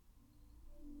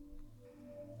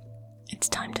It's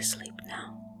time to sleep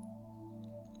now.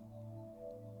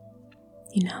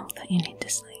 You know that you need to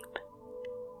sleep.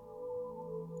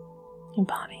 Your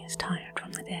body is tired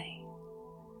from the day.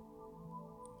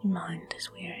 Your mind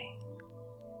is weary.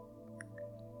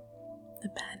 The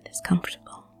bed is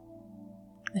comfortable.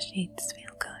 The sheets feel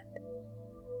good.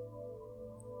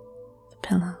 The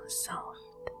pillow is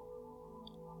soft.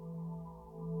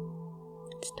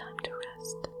 It's time to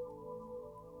rest.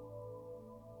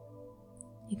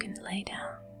 You can lay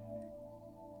down.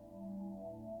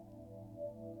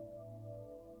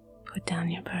 Put down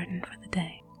your burden for the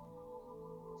day.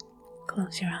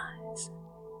 Close your eyes.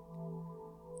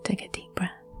 Take a deep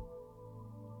breath.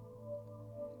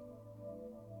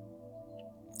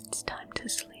 It's time to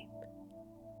sleep.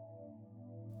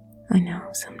 I know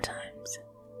sometimes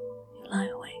you lie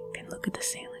awake and look at the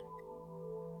ceiling,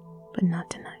 but not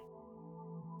tonight.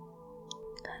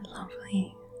 That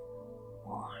lovely,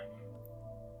 warm,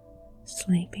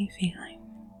 sleepy feeling.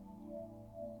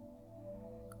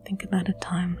 Think about a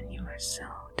time when you were so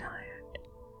tired.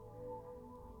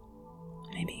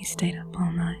 Maybe you stayed up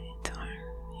all night, or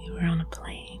you were on a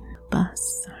plane, a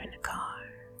bus, or in a car.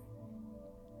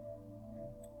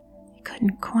 You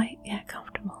couldn't quite get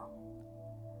comfortable.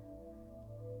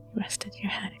 You rested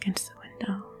your head against the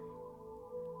window,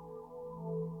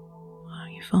 or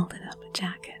you folded up a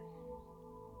jacket.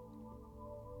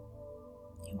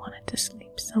 You wanted to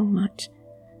sleep so much.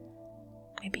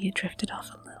 Maybe you drifted off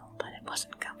a little, but it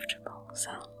wasn't comfortable, so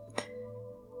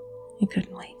you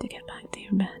couldn't wait to get back to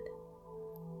your bed.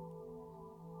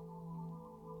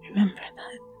 Remember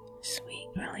that sweet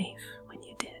relief when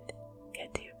you did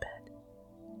get to your bed.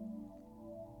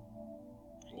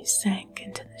 When you sank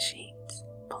into the sheets,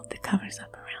 pulled the covers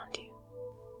up around you.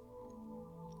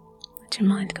 Let your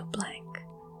mind go blank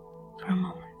for a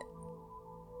moment.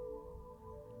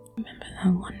 Remember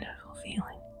that wonderful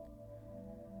feeling.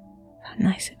 How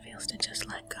nice it feels to just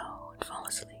let go and fall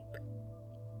asleep.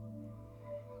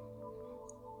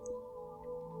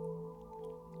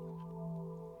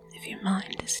 If your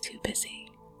mind is too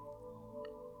busy,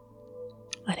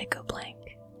 let it go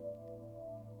blank.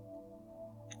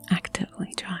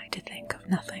 Actively try to think of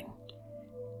nothing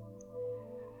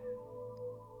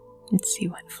and see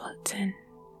what floats in.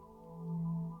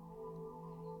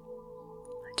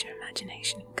 Let your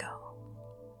imagination go.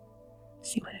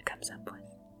 See what it comes up with.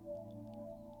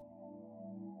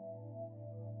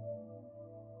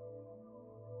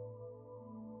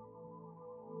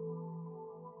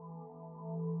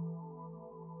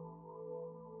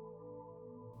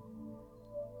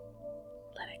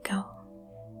 Let it go.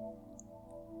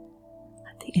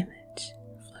 Let the image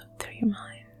float through your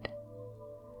mind.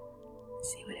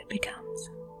 See what it becomes.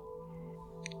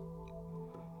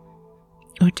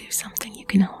 Or do something you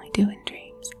can only do in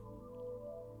dreams.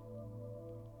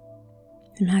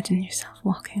 Imagine yourself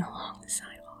walking along the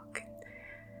sidewalk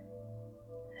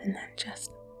and then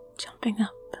just jumping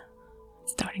up and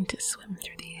starting to swim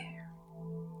through the air.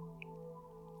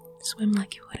 Swim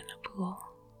like you would in a pool.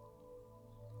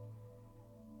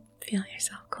 Feel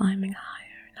yourself climbing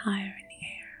higher and higher in the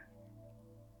air.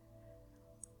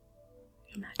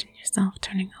 Imagine yourself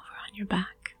turning over on your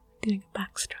back, doing a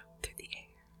backstroke through the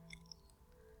air.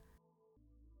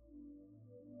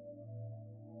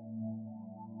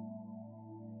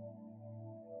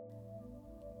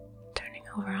 Turning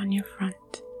over on your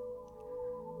front,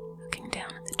 looking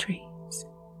down at the trees,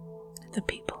 at the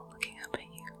people looking up at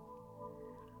you.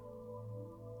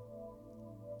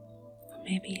 Or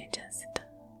maybe you just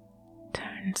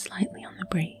turn slightly on the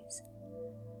breeze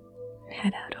and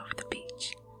head out over the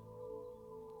beach,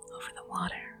 over the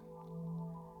water,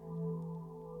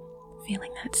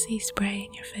 feeling that sea spray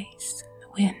in your face and the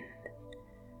wind,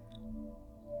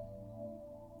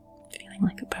 feeling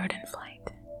like a bird in flight.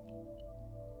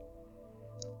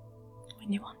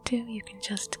 When you want to, you can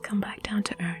just come back down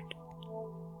to earth,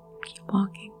 keep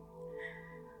walking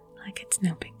like it's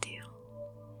no big deal.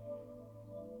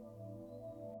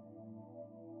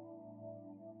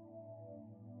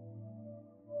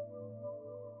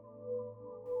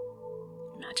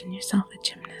 Imagine yourself a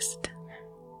gymnast,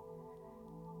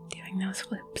 doing those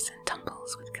flips and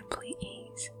tumbles with complete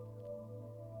ease.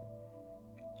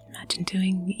 Imagine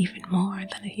doing even more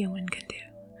than a human can do.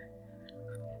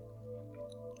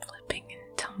 Flipping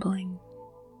and tumbling,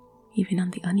 even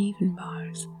on the uneven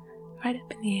bars, right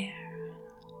up in the air.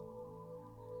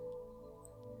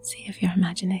 See if your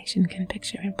imagination can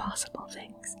picture impossible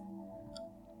things.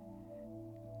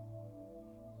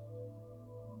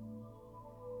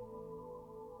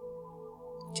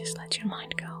 Just let your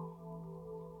mind go.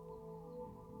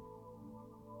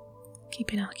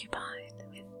 Keep it occupied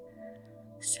with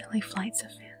silly flights of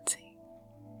fancy.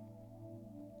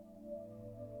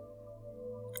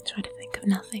 Try to think of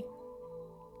nothing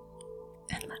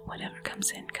and let whatever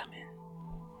comes in come in.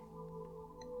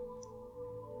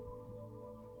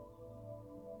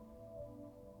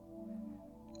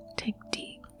 Take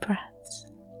deep breaths.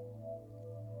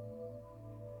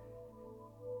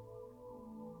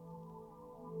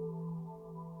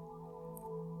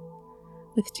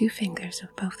 With 2 fingers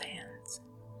of both hands,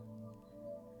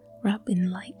 rub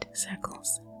in light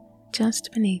circles just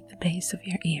beneath the base of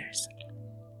your ears,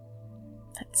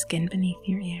 that skin beneath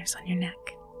your ears on your neck.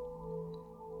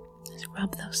 Just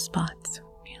rub those spots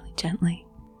really gently.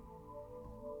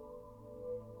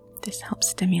 This helps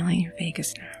stimulate your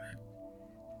vagus nerve,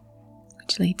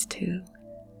 which leads to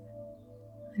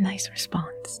a nice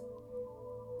response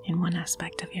in one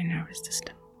aspect of your nervous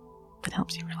system that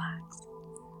helps you relax,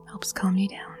 helps calm you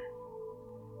down,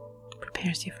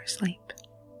 prepares you for sleep.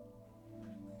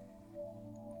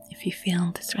 If you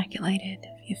feel dysregulated,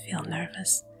 if you feel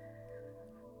nervous,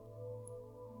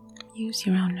 use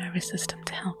your own nervous system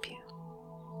to help you.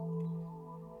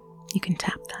 You can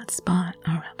tap that spot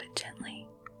or rub it gently.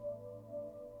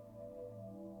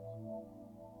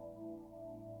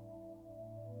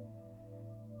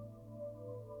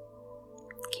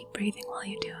 Keep breathing while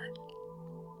you do it.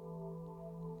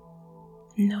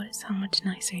 Notice how much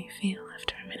nicer you feel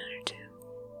after a minute or 2.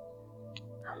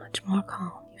 How much more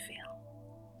calm you feel.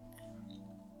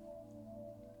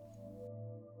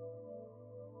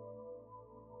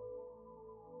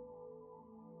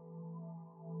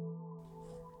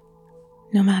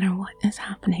 No matter what is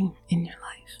happening in your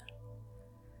life,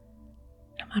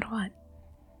 no matter what,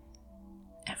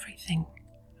 everything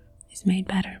is made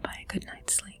better by a good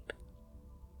night's sleep.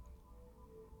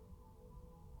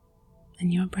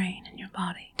 And your brain and your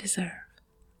body deserve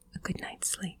a good night's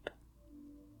sleep.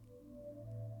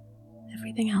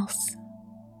 Everything else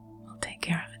will take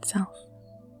care of itself.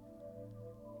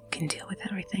 You can deal with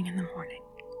everything in the morning.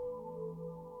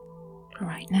 But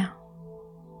right now,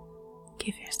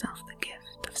 give yourself the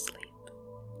gift of sleep.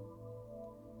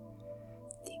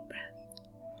 Deep breath.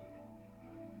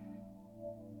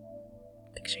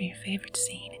 Picture your favorite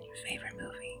scene in your favorite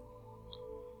movie.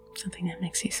 Something that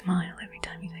makes you smile every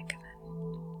time you think of it.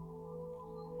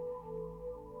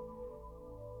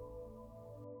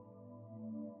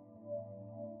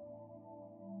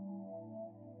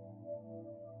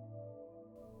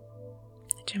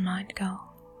 Let your mind go.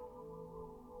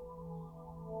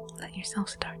 Let yourself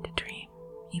start to dream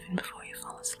even before you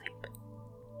fall asleep.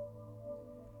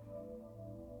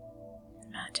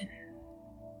 Imagine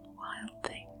wild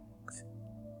things.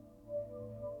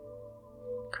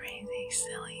 Crazy,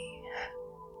 silly,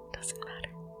 doesn't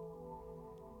matter.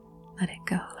 Let it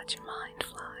go, let your mind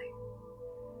fly.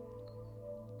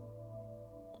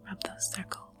 Rub those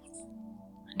circles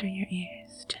under your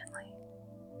ears gently.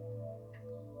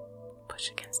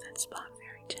 Push against that spot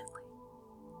very gently.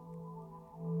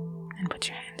 And put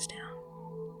your hands down.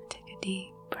 Take a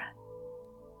deep breath.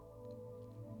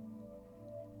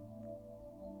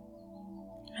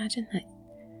 Imagine that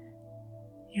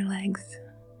your legs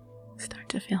start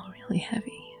to feel really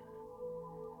heavy,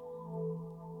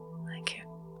 like you're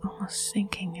almost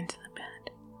sinking into the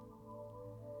bed.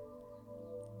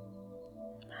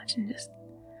 Imagine just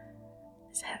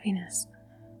this heaviness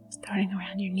starting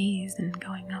around your knees and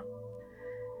going up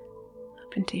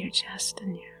into your chest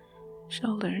and your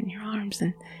shoulder and your arms,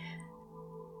 and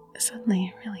suddenly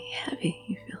you're really heavy.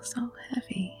 You feel so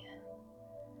heavy.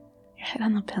 Your head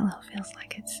on the pillow feels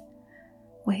like it's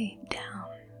weighed down.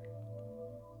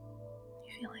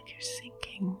 You feel like you're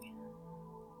sinking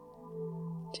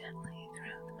gently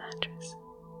through the mattress.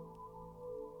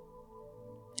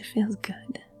 It feels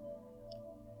good.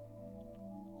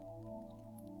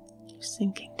 You're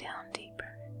sinking down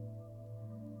deeper.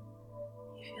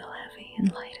 You feel heavy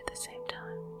and light at the same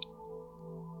time.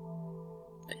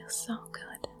 It feels so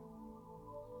good.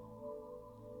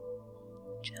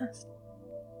 Just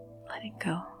letting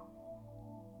go.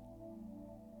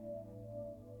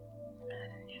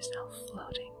 Imagine yourself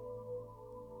floating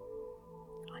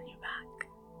on your back,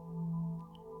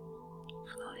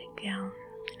 floating down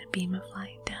in a beam of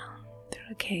light down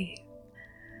through a cave,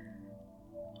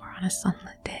 or on a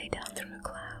sunlit day down through a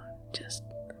cloud, just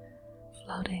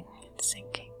floating and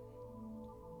sinking.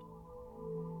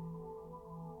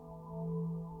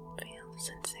 Feel the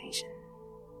sensation.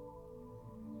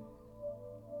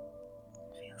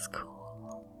 It feels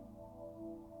cool,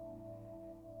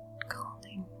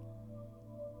 calming,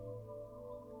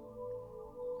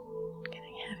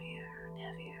 getting heavier and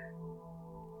heavier.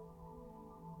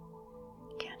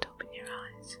 You can't open your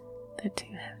eyes, they're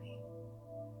too heavy.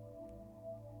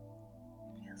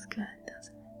 Feels good,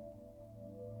 doesn't it?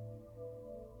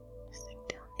 Just sink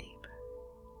down deep.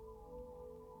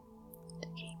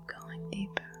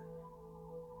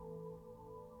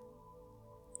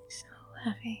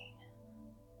 heavy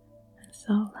and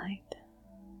so light.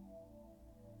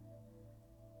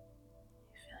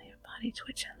 You feel your body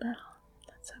twitch a little.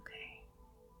 That's okay.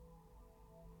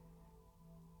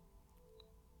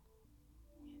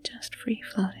 You're just free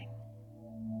floating.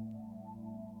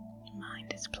 Your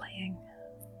mind is playing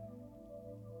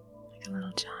like a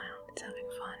little child. It's having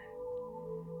fun,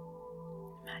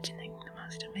 imagining the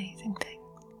most amazing things.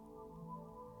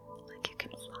 Like you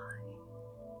can fly,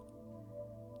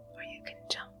 or you can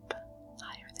jump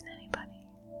higher than anybody.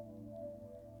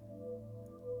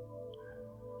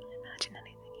 Imagine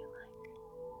anything you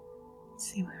like.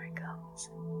 See where it goes.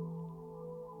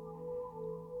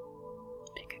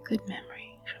 Pick a good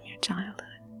memory from your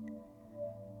childhood.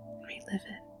 Relive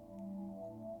it.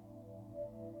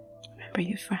 Remember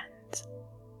your friends.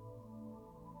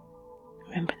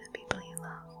 Remember the people you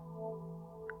love.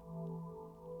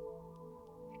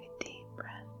 Take a deep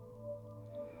breath.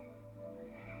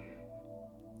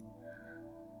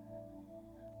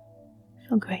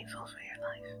 Feel grateful for your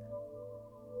life.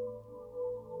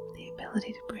 The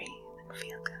ability to breathe and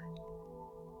feel good.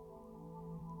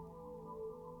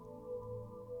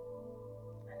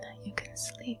 And that you can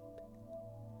sleep.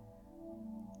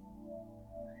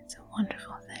 It's a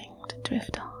wonderful thing to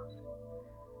drift off.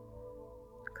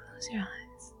 Close your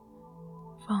eyes.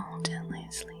 Fall gently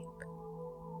asleep.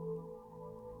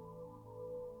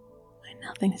 Where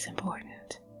nothing is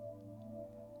important.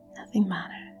 Nothing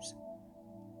matters.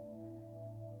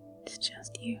 It's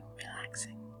just you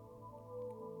relaxing.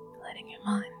 Letting your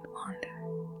mind wander.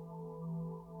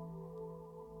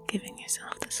 Giving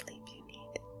yourself the sleep you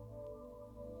need.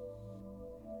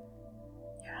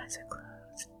 Your eyes are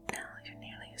closed. Now you're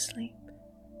nearly asleep.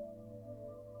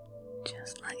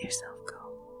 Just let yourself